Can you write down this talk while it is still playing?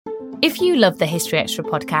If you love the History Extra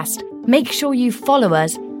podcast, make sure you follow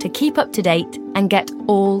us to keep up to date and get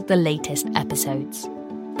all the latest episodes.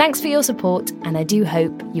 Thanks for your support, and I do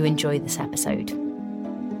hope you enjoy this episode.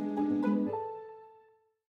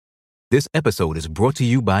 This episode is brought to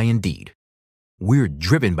you by Indeed. We're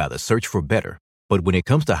driven by the search for better, but when it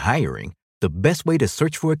comes to hiring, the best way to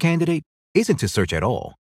search for a candidate isn't to search at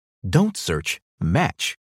all. Don't search,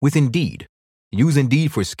 match with Indeed. Use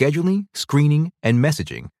Indeed for scheduling, screening, and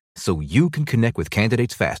messaging so you can connect with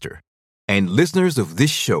candidates faster. And listeners of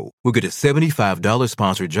this show will get a $75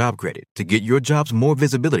 sponsored job credit to get your jobs more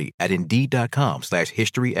visibility at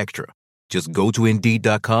Indeed.com/HistoryExtra. Just go to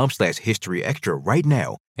Indeed.com/HistoryExtra right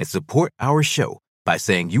now and support our show by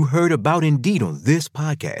saying you heard about Indeed on this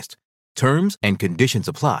podcast. Terms and conditions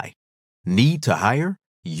apply. Need to hire?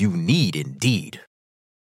 You need Indeed.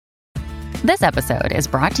 This episode is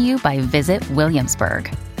brought to you by Visit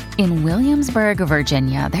Williamsburg. In Williamsburg,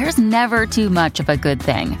 Virginia, there's never too much of a good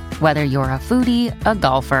thing. Whether you're a foodie, a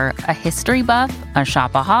golfer, a history buff, a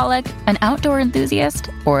shopaholic, an outdoor enthusiast,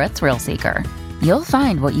 or a thrill seeker, you'll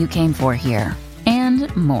find what you came for here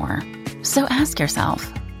and more. So ask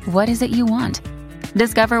yourself, what is it you want?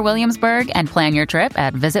 Discover Williamsburg and plan your trip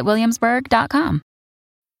at visitwilliamsburg.com.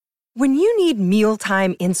 When you need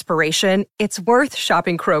mealtime inspiration, it's worth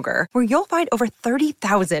shopping Kroger, where you'll find over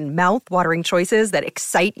 30,000 mouth-watering choices that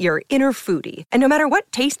excite your inner foodie. And no matter what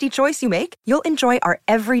tasty choice you make, you'll enjoy our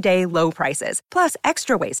everyday low prices, plus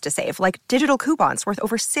extra ways to save, like digital coupons worth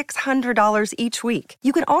over $600 each week.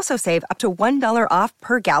 You can also save up to $1 off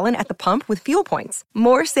per gallon at the pump with fuel points.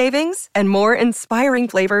 More savings and more inspiring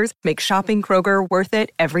flavors make shopping Kroger worth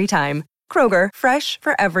it every time. Kroger, fresh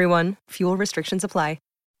for everyone. Fuel restrictions apply.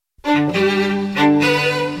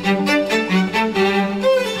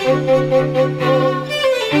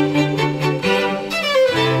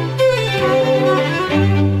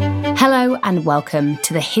 Hello and welcome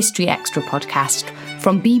to the History Extra podcast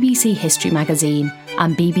from BBC History Magazine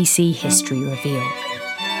and BBC History Revealed.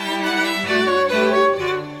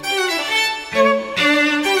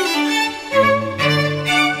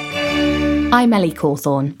 I'm Ellie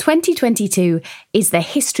Cawthorne. 2022 is the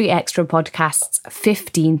History Extra podcast's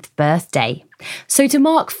 15th birthday. So to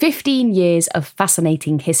mark 15 years of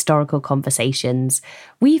fascinating historical conversations,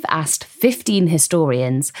 we've asked 15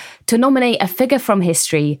 historians to nominate a figure from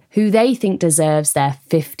history who they think deserves their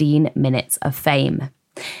 15 minutes of fame.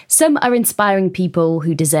 Some are inspiring people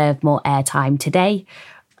who deserve more airtime today.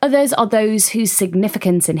 Others are those whose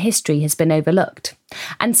significance in history has been overlooked,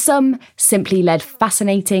 and some simply led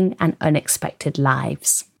fascinating and unexpected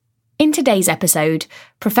lives. In today's episode,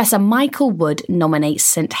 Professor Michael Wood nominates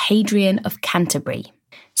St Hadrian of Canterbury.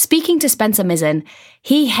 Speaking to Spencer Mizzen,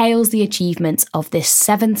 he hails the achievements of this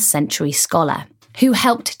 7th century scholar, who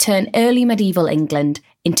helped turn early medieval England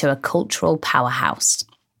into a cultural powerhouse.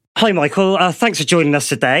 Hi Michael, thanks for joining us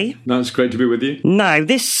today. No, it's great to be with you. Now,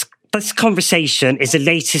 this conversation is the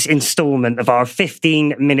latest instalment of our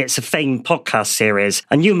 15 Minutes of Fame podcast series.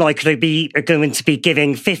 And you, Michael, are going to be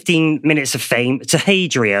giving 15 minutes of fame to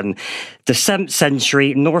Hadrian, the 7th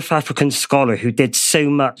century North African scholar who did so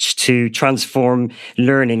much to transform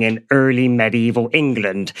learning in early medieval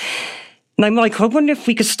England. Now, Michael, I wonder if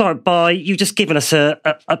we could start by you just giving us a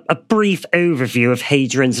brief overview of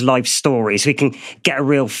Hadrian's life story so we can get a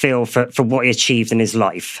real feel for what he achieved in his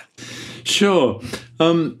life. Sure.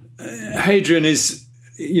 Hadrian is,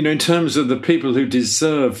 in terms of the people who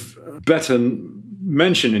deserve better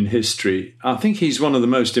mention in history, I think he's one of the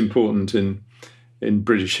most important in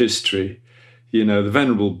British history. The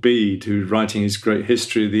Venerable Bede, who's writing his great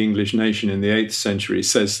history of the English nation in the 8th century,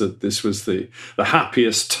 says that this was the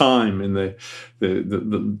happiest time in the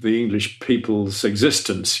English people's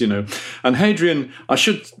existence, And Hadrian, I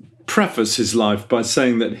should preface his life by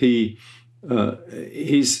saying that he's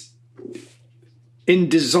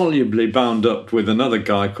indissolubly bound up with another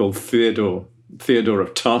guy called Theodore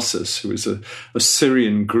of Tarsus, who was a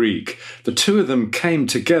Syrian Greek. The two of them came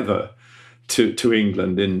together to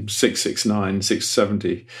England in 669,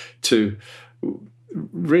 670, to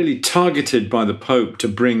really targeted by the Pope to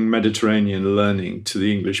bring Mediterranean learning to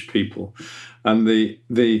the English people. And the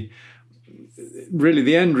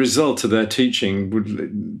end result of their teaching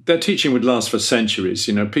would last for centuries.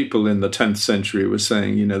 People in the 10th century were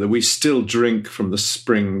saying, that we still drink from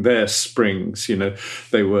their springs.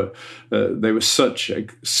 They were such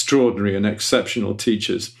extraordinary and exceptional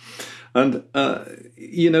teachers. And,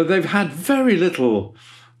 they've had very little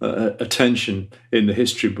attention in the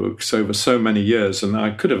history books over so many years. And I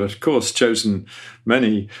could have, of course, chosen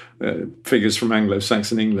many figures from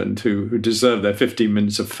Anglo-Saxon England who deserve their 15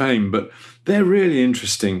 minutes of fame, but they're really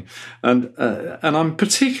interesting. And I'm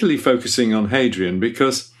particularly focusing on Hadrian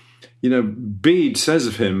because, Bede says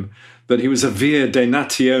of him that he was a vir de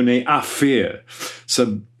natione affir.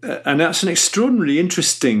 So, and that's an extraordinarily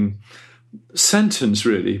interesting sentence,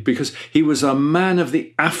 really, because he was a man of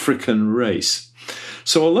the African race.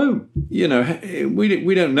 So although,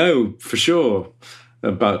 we don't know for sure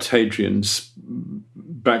about Hadrian's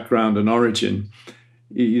background and origin,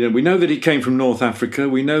 we know that he came from North Africa.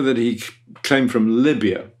 We know that he came from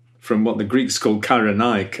Libya, from what the Greeks called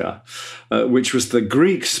Cyrenaica, which was the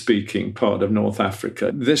Greek-speaking part of North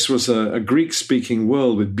Africa. This was a Greek-speaking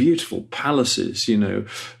world with beautiful palaces.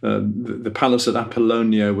 The palace at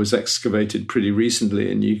Apollonia was excavated pretty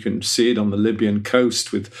recently, and you can see it on the Libyan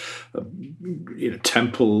coast with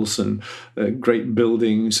temples and great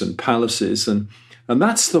buildings and palaces. And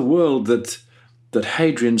that's the world that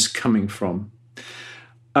Hadrian's coming from.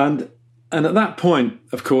 And at that point,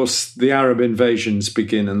 of course, the Arab invasions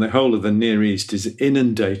begin and the whole of the Near East is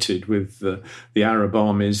inundated with the Arab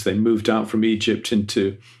armies. They moved out from Egypt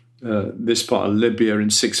into this part of Libya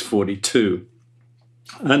in 642.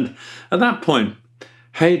 And at that point,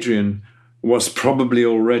 Hadrian was probably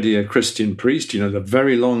already a Christian priest. The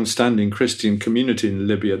very long-standing Christian community in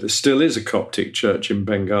Libya. There still is a Coptic church in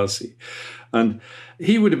Benghazi. And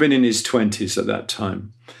he would have been in his 20s at that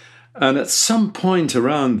time. And at some point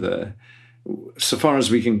around there, so far as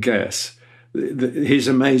we can guess, his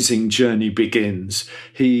amazing journey begins.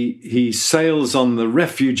 He sails on the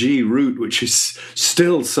refugee route, which is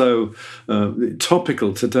still so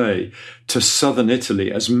topical today, to southern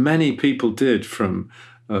Italy, as many people did from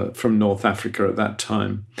North Africa at that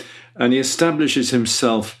time. And he establishes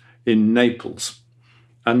himself in Naples.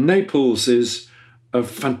 And Naples is a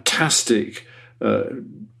fantastic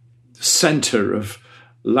center of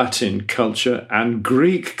Latin culture and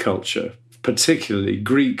Greek culture, particularly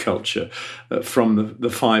Greek culture from the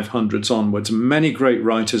 500s onwards. Many great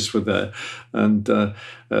writers were there, and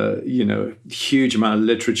huge amount of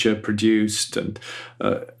literature produced,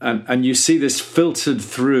 and you see this filtered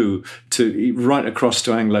through to right across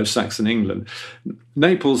to Anglo-Saxon England.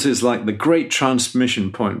 Naples is like the great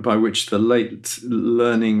transmission point by which the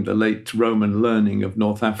late Roman learning of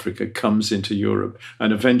North Africa comes into Europe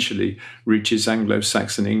and eventually reaches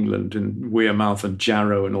Anglo-Saxon England and Wearmouth and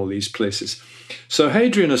Jarrow and all these places. So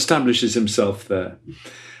Hadrian establishes himself there.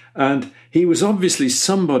 And he was obviously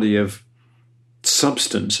somebody of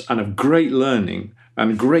substance and of great learning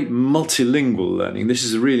and great multilingual learning. This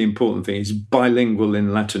is a really important thing. He's bilingual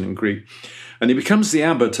in Latin and Greek. And he becomes the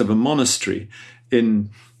abbot of a monastery in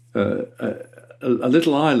a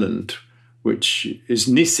little island, which is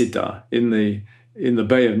Nisida in the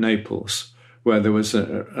Bay of Naples, where there was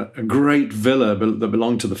a great villa that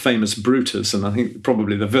belonged to the famous Brutus. And I think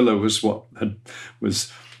probably the villa was what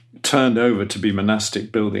was turned over to be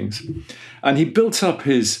monastic buildings. And he built up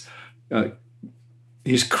his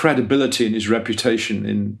credibility and his reputation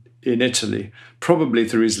in Italy, probably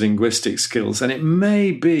through his linguistic skills. And it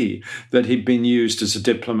may be that he'd been used as a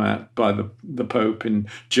diplomat by the Pope in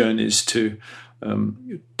journeys to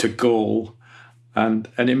Gaul. And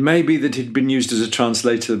it may be that he'd been used as a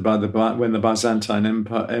translator when the Byzantine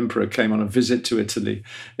emperor came on a visit to Italy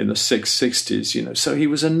in the 660s. So he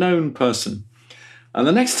was a known person. And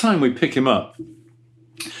the next time we pick him up,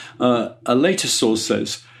 a later source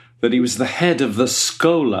says that he was the head of the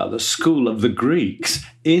Schola, the school of the Greeks,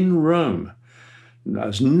 in Rome.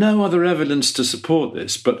 There's no other evidence to support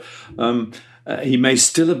this, but he may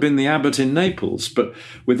still have been the abbot in Naples. But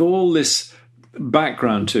with all this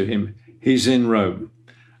background to him, he's in Rome.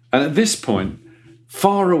 And at this point,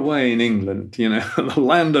 far away in England, the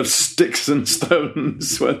land of sticks and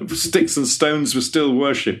stones, where sticks and stones were still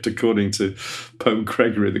worshipped, according to Pope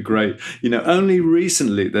Gregory the Great. Only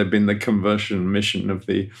recently there'd been the conversion mission of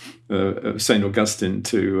St. Augustine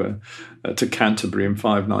to Canterbury in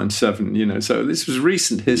 597. So this was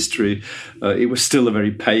recent history. It was still a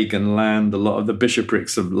very pagan land. A lot of the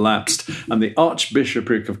bishoprics have lapsed, and the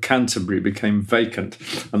Archbishopric of Canterbury became vacant.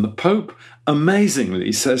 And the Pope,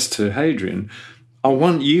 amazingly, says to Hadrian, I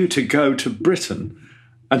want you to go to Britain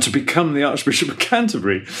and to become the Archbishop of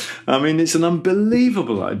Canterbury. I mean, it's an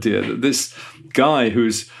unbelievable idea that this guy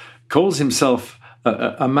calls himself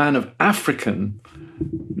a man of African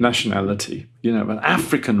nationality, an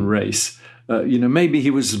African race. Maybe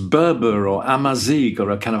he was Berber or Amazigh or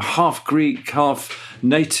a kind of half Greek, half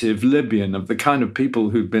native Libyan, of the kind of people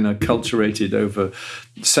who'd been acculturated over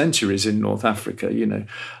centuries in North Africa.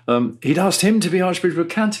 He'd asked him to be Archbishop of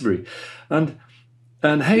Canterbury, and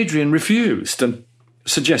Hadrian refused and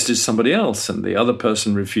suggested somebody else, and the other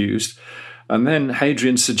person refused. And then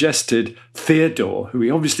Hadrian suggested Theodore, who he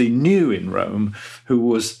obviously knew in Rome, who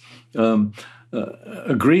was a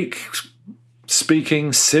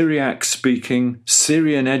Greek-speaking, Syriac-speaking,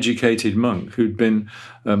 Syrian-educated monk who'd been,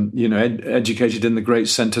 educated in the great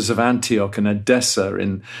centres of Antioch and Edessa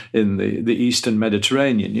in the Eastern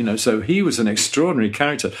Mediterranean. So he was an extraordinary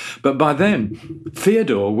character. But by then,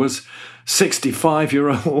 Theodore was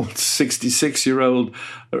 65-year-old, 66-year-old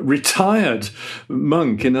retired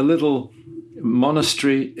monk in a little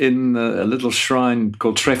monastery in a little shrine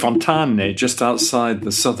called Tre Fontane, just outside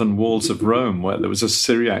the southern walls of Rome, where there was a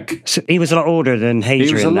Syriac. So he was a lot older than Hadrian.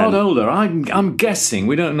 He was a lot older. I'm guessing,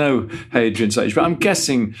 we don't know Hadrian's age, but I'm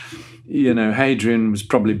guessing, Hadrian was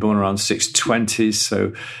probably born around 620,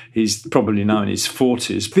 so he's probably now in his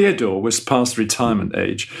 40s. Theodore was past retirement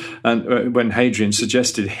age, and when Hadrian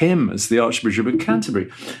suggested him as the Archbishop of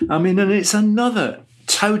Canterbury. And it's another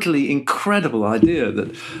totally incredible idea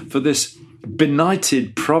that for this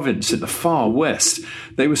benighted province in the far west,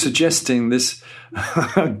 they were suggesting this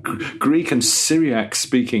Greek and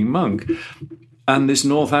Syriac-speaking monk and this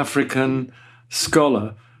North African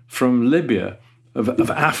scholar from Libya of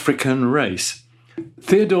African race.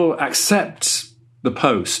 Theodore accepts the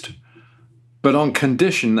post, but on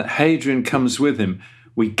condition that Hadrian comes with him,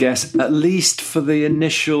 we guess, at least for the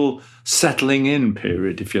initial settling in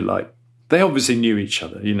period, if you like. They obviously knew each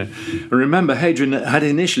other, Remember, Hadrian had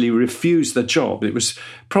initially refused the job. It was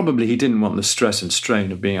probably he didn't want the stress and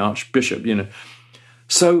strain of being archbishop,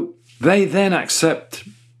 So they then accept,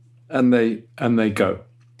 and they go.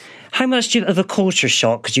 How much of a culture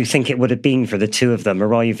shock do you think it would have been for the two of them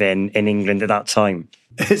arriving in England at that time?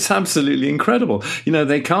 It's absolutely incredible.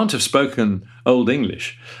 They can't have spoken Old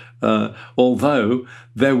English, although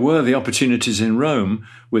there were the opportunities in Rome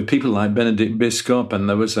with people like Benedict Biscop, and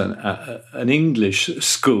there was an English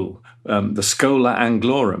school, the Schola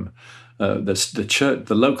Anglorum. The church,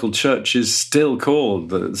 the local church, is still called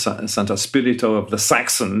the Santa Spirito of the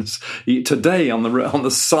Saxons today on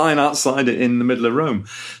the sign outside it in the middle of Rome.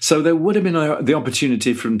 So there would have been the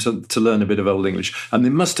opportunity for them to learn a bit of Old English, and they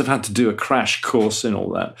must have had to do a crash course in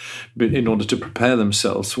all that in order to prepare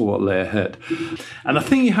themselves for what lay ahead. And the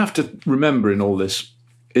thing you have to remember in all this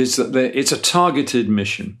is that it's a targeted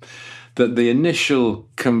mission. That the initial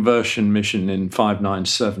conversion mission in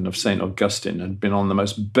 597 of St. Augustine had been on the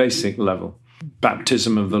most basic level.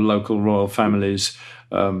 Baptism of the local royal families,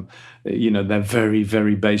 they're very,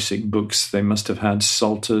 very basic books. They must have had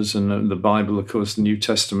psalters and the Bible, of course, the New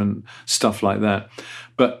Testament, stuff like that.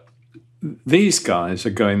 But these guys are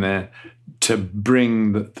going there to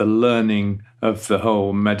bring the learning of the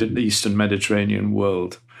whole Eastern Mediterranean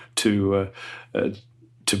world to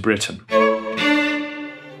Britain.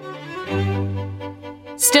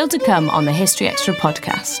 Still to come on the History Extra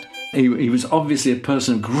podcast. He was obviously a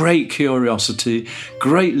person of great curiosity,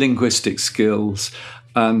 great linguistic skills,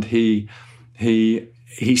 and he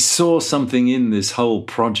saw something in this whole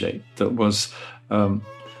project that was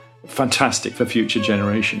fantastic for future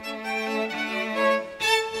generations.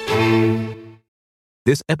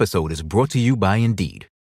 This episode is brought to you by Indeed.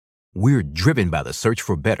 We're driven by the search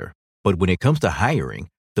for better, but when it comes to hiring,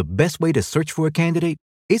 the best way to search for a candidate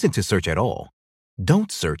isn't to search at all.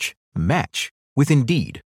 Don't search, match with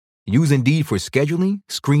Indeed. Use Indeed for scheduling,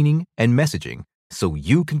 screening, and messaging so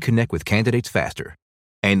you can connect with candidates faster.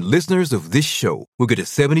 And listeners of this show will get a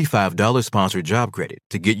 $75 sponsored job credit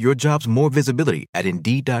to get your jobs more visibility at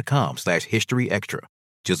Indeed.com/HistoryExtra.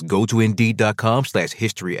 Just go to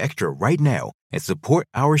Indeed.com/HistoryExtra right now and support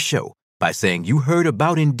our show by saying you heard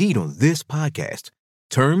about Indeed on this podcast.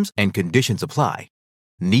 Terms and conditions apply.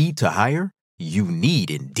 Need to hire? You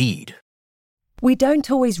need Indeed. We don't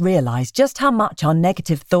always realise just how much our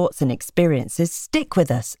negative thoughts and experiences stick with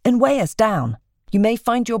us and weigh us down. You may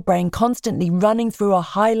find your brain constantly running through a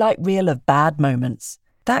highlight reel of bad moments.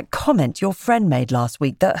 That comment your friend made last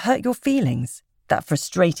week that hurt your feelings. That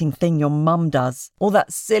frustrating thing your mum does. Or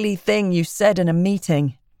that silly thing you said in a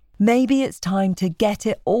meeting. Maybe it's time to get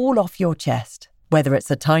it all off your chest. Whether it's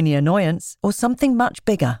a tiny annoyance or something much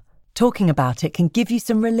bigger. Talking about it can give you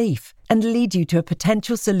some relief and lead you to a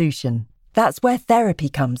potential solution. That's where therapy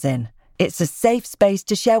comes in. It's a safe space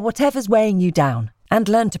to share whatever's weighing you down and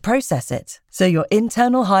learn to process it so your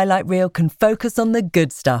internal highlight reel can focus on the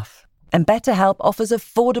good stuff. And BetterHelp offers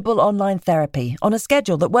affordable online therapy on a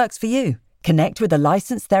schedule that works for you. Connect with a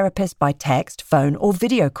licensed therapist by text, phone, or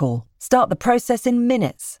video call. Start the process in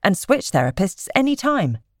minutes and switch therapists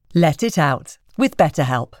anytime. Let it out with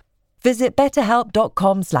BetterHelp. Visit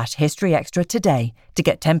betterhelp.com/historyextra today to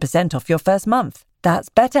get 10% off your first month. That's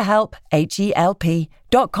BetterHelp,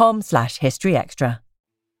 HELP.com/historyextra.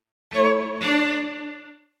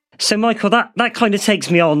 So, Michael, that kind of takes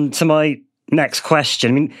me on to my next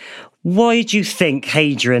question. I mean, why do you think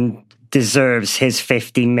Hadrian deserves his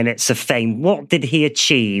 15 minutes of fame? What did he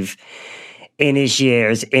achieve in his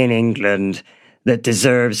years in England that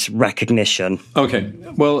deserves recognition? Okay,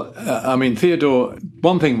 well, Theodore,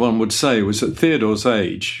 one thing one would say was at Theodore's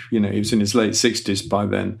age, he was in his late 60s by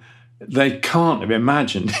then, they can't have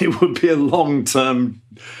imagined it would be a long-term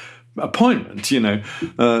appointment,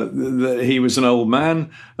 that he was an old man,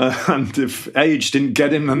 and if age didn't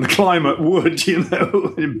get him, then the climate would,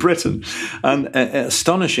 in Britain. And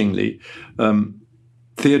astonishingly,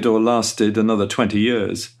 Theodore lasted another 20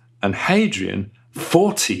 years, and Hadrian,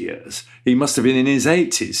 40 years. He must have been in his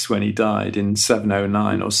 80s when he died in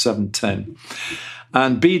 709 or 710.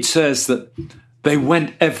 And Bede says that they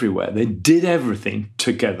went everywhere. They did everything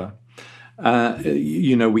together.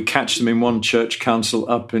 We catch them in one church council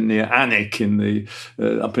up in the Alnwick,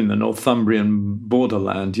 up in the Northumbrian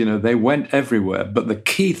borderland. They went everywhere. But the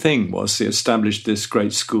key thing was they established this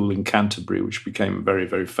great school in Canterbury, which became very,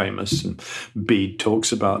 very famous. And Bede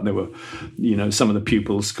talks about there were, some of the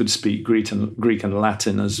pupils could speak Greek and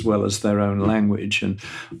Latin as well as their own language. And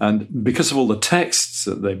because of all the texts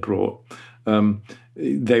that they brought,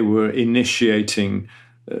 they were initiating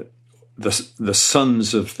the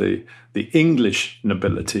sons of the English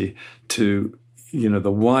nobility to,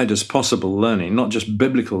 the widest possible learning, not just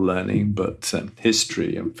biblical learning, but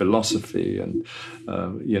history and philosophy and,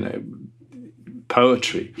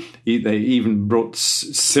 poetry. They even brought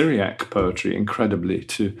Syriac poetry incredibly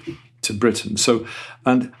to Britain. So,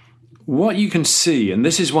 and what you can see, and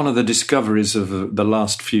this is one of the discoveries of the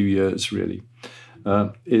last few years, really,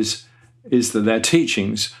 is that their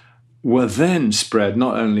teachings were then spread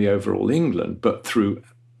not only over all England, but through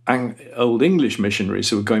Old English missionaries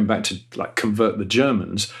who were going back to convert the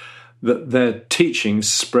Germans, that their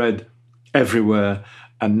teachings spread everywhere.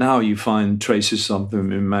 And now you find traces of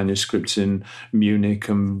them in manuscripts in Munich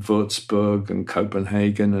and Würzburg and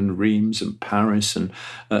Copenhagen and Reims and Paris.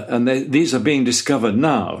 And these are being discovered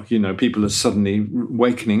now. People are suddenly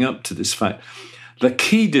wakening up to this fact. The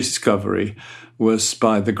key discovery was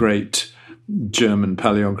by the great German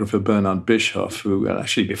paleographer Bernhard Bischoff, who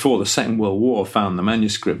actually before the Second World War found the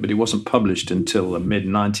manuscript, but it wasn't published until the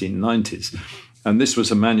mid-1990s. And this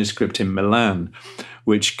was a manuscript in Milan,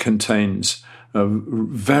 which contains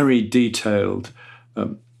very detailed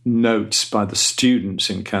notes by the students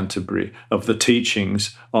in Canterbury of the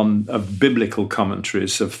teachings of biblical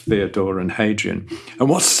commentaries of Theodore and Hadrian. And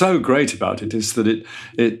what's so great about it is that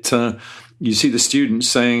it you see the students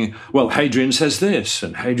saying, well, Hadrian says this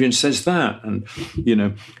and Hadrian says that. And,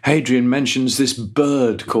 Hadrian mentions this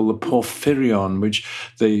bird called the porphyrion, which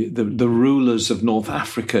the rulers of North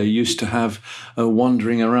Africa used to have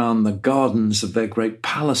wandering around the gardens of their great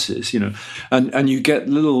palaces, and you get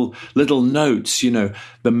little notes,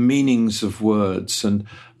 the meanings of words. And,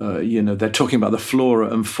 they're talking about the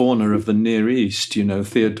flora and fauna of the Near East,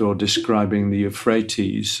 Theodore describing the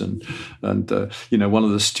Euphrates. And one of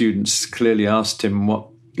the students clearly asked him what,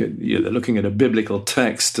 they're looking at a biblical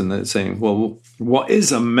text and they're saying, well, what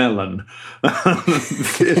is a melon?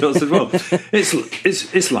 Theodore said, well,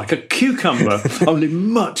 it's like a cucumber, only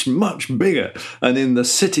much, much bigger. And in the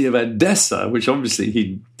city of Edessa, which obviously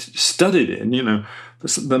he studied in,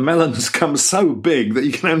 the melons come so big that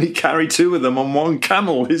you can only carry two of them on one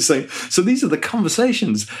camel, he's saying. So these are the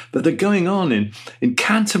conversations that are going on in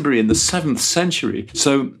Canterbury in the 7th century.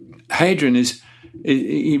 So Hadrian is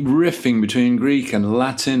riffing between Greek and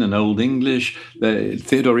Latin and Old English.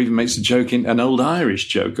 Theodore even makes a joke, an Old Irish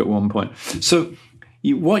joke at one point. So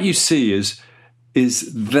what you see is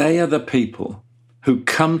they are the people who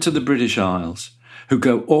come to the British Isles, who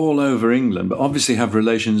go all over England, but obviously have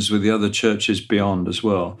relations with the other churches beyond as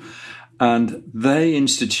well. And they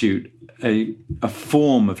institute a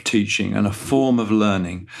form of teaching and a form of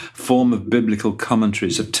learning, form of biblical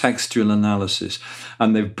commentaries, of textual analysis.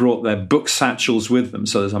 And they've brought their book satchels with them.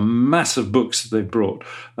 So there's a mass of books that they've brought,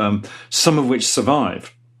 some of which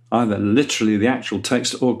survive, either literally the actual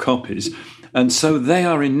text or copies. And so they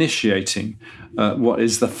are initiating what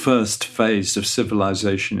is the first phase of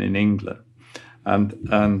civilization in England. And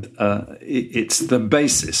it's the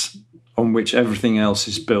basis on which everything else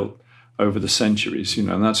is built over the centuries,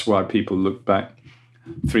 and that's why people look back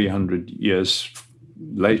 300 years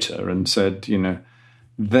later and said,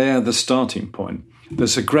 they're the starting point.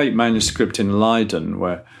 There's a great manuscript in Leiden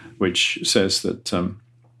which says that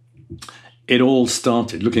it all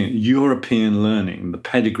started, looking at European learning, the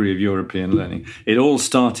pedigree of European learning, it all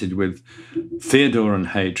started with Theodore and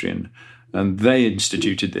Hadrian, and they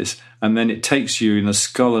instituted this. And then it takes you in a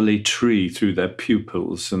scholarly tree through their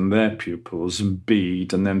pupils and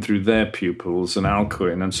Bede, and then through their pupils and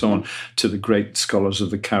Alcuin and so on to the great scholars of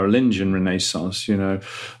the Carolingian Renaissance,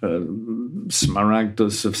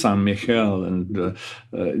 Smaragdus of San Michel and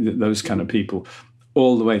those kind of people,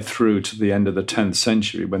 all the way through to the end of the 10th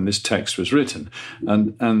century when this text was written.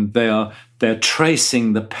 And they're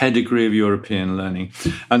tracing the pedigree of European learning.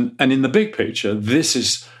 And in the big picture, this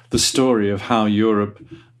is the story of how Europe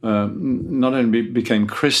not only became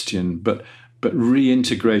Christian, but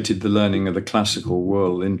reintegrated the learning of the classical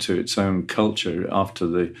world into its own culture after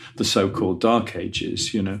the so-called Dark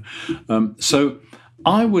Ages, So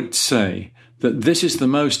I would say that this is the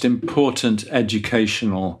most important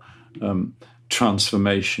educational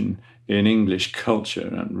transformation in English culture,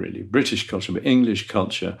 and really British culture, but English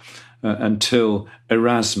culture, until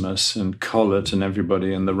Erasmus and Collett and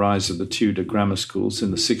everybody, and the rise of the Tudor grammar schools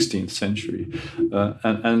in the 16th century,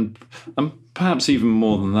 and perhaps even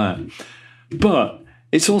more than that. But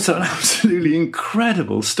it's also an absolutely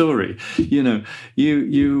incredible story. You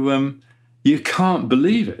can't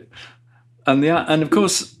believe it, and of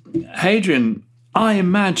course Hadrian. I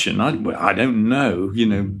imagine, I don't know,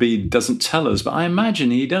 Bede doesn't tell us, but I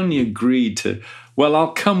imagine he'd only agreed to, well,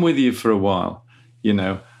 I'll come with you for a while,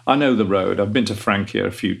 I know the road, I've been to Francia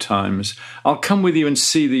a few times, I'll come with you and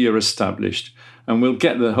see that you're established, and we'll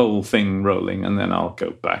get the whole thing rolling, and then I'll go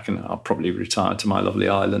back and I'll probably retire to my lovely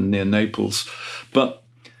island near Naples. But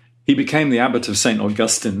he became the abbot of St.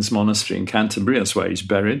 Augustine's monastery in Canterbury, that's where he's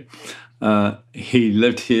buried. He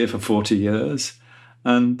lived here for 40 years,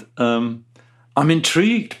 and I'm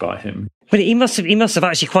intrigued by him. But he must have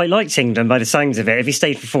actually quite liked England by the sounds of it. If he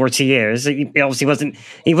stayed for 40 years, he obviously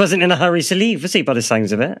wasn't in a hurry to leave, was he? By the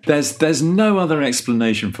sounds of it, there's no other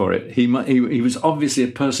explanation for it. He was obviously a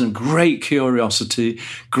person of great curiosity,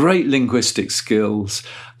 great linguistic skills,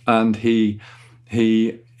 and he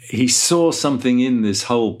saw something in this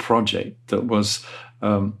whole project that was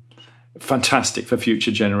fantastic for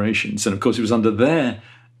future generations. And of course, it was under their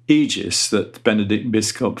aegis that Benedict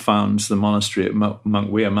Biscop founds the monastery at Monk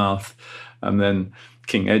Wearmouth, and then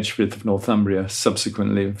King Edgefrith of Northumbria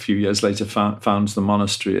subsequently, a few years later, founds the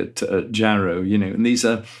monastery at Jarrow. And these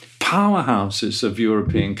are powerhouses of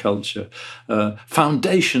European culture,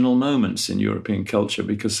 foundational moments in European culture,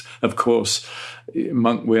 because, of course,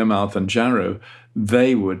 Monk Wearmouth and Jarrow,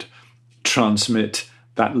 they would transmit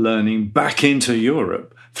that learning back into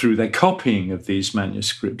Europe through their copying of these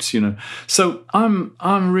manuscripts, So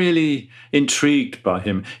I'm really intrigued by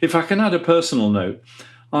him. If I can add a personal note,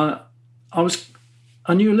 I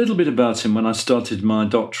knew a little bit about him when I started my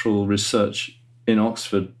doctoral research in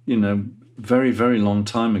Oxford, very, very long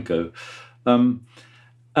time ago. And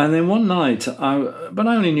then one night, but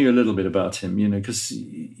I only knew a little bit about him,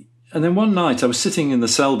 and then one night I was sitting in the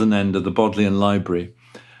Selden end of the Bodleian Library,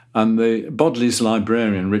 and the Bodlei's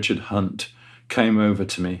librarian, Richard Hunt, came over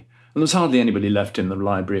to me, and there was hardly anybody left in the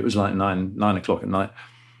library. It was like 9 o'clock at night.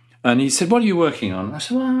 And he said, "What are you working on?" I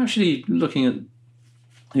said, "Well, I'm actually looking at,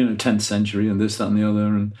 10th century and this, that and the other,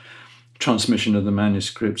 and transmission of the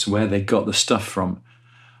manuscripts, where they got the stuff from."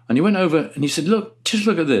 And he went over and he said, just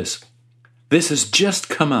look at this. This has just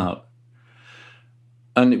come out.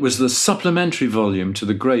 And it was the supplementary volume to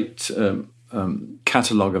the great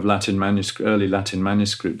catalogue of early Latin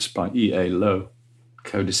manuscripts by E.A. Lowe,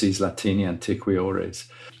 Codices Latini Antiquiores.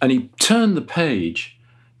 And he turned the page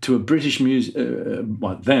to a British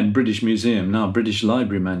then British Museum, now British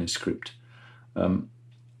Library manuscript, a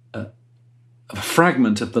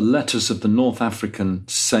fragment of the letters of the North African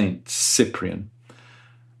saint Cyprian.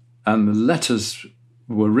 And the letters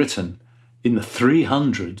were written in the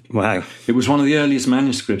 300s. Wow. It was one of the earliest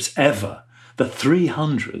manuscripts ever, the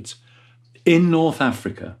 300s, in North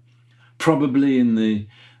Africa, probably in the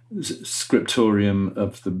scriptorium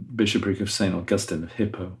of the bishopric of St. Augustine of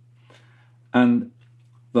Hippo. And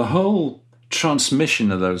the whole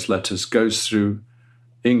transmission of those letters goes through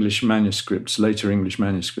English manuscripts, later English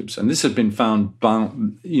manuscripts. And this had been found,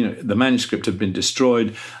 the manuscript had been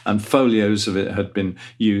destroyed and folios of it had been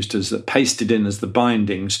used pasted in as the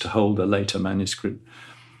bindings to hold a later manuscript.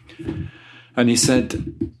 And he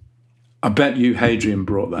said, "I bet you Hadrian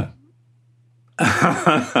brought that."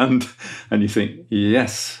 and you think,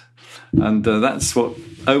 yes. And that's what,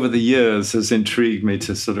 over the years, has intrigued me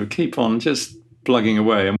to sort of keep on just plugging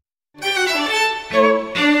away.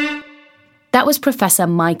 That was Professor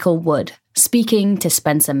Michael Wood speaking to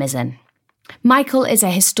Spencer Mizzen. Michael is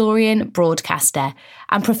a historian, broadcaster,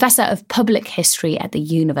 and Professor of Public History at the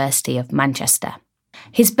University of Manchester.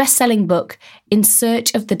 His best-selling book, In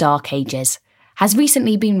Search of the Dark Ages, has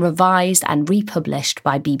recently been revised and republished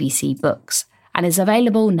by BBC Books and is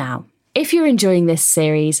available now. If you're enjoying this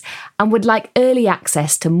series and would like early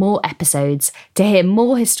access to more episodes to hear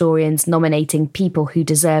more historians nominating people who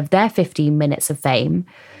deserve their 15 minutes of fame,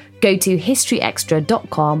 go to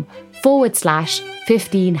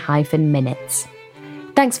historyextra.com/15-minutes.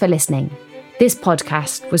 Thanks for listening. This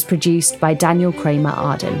podcast was produced by Daniel Kramer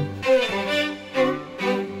Arden.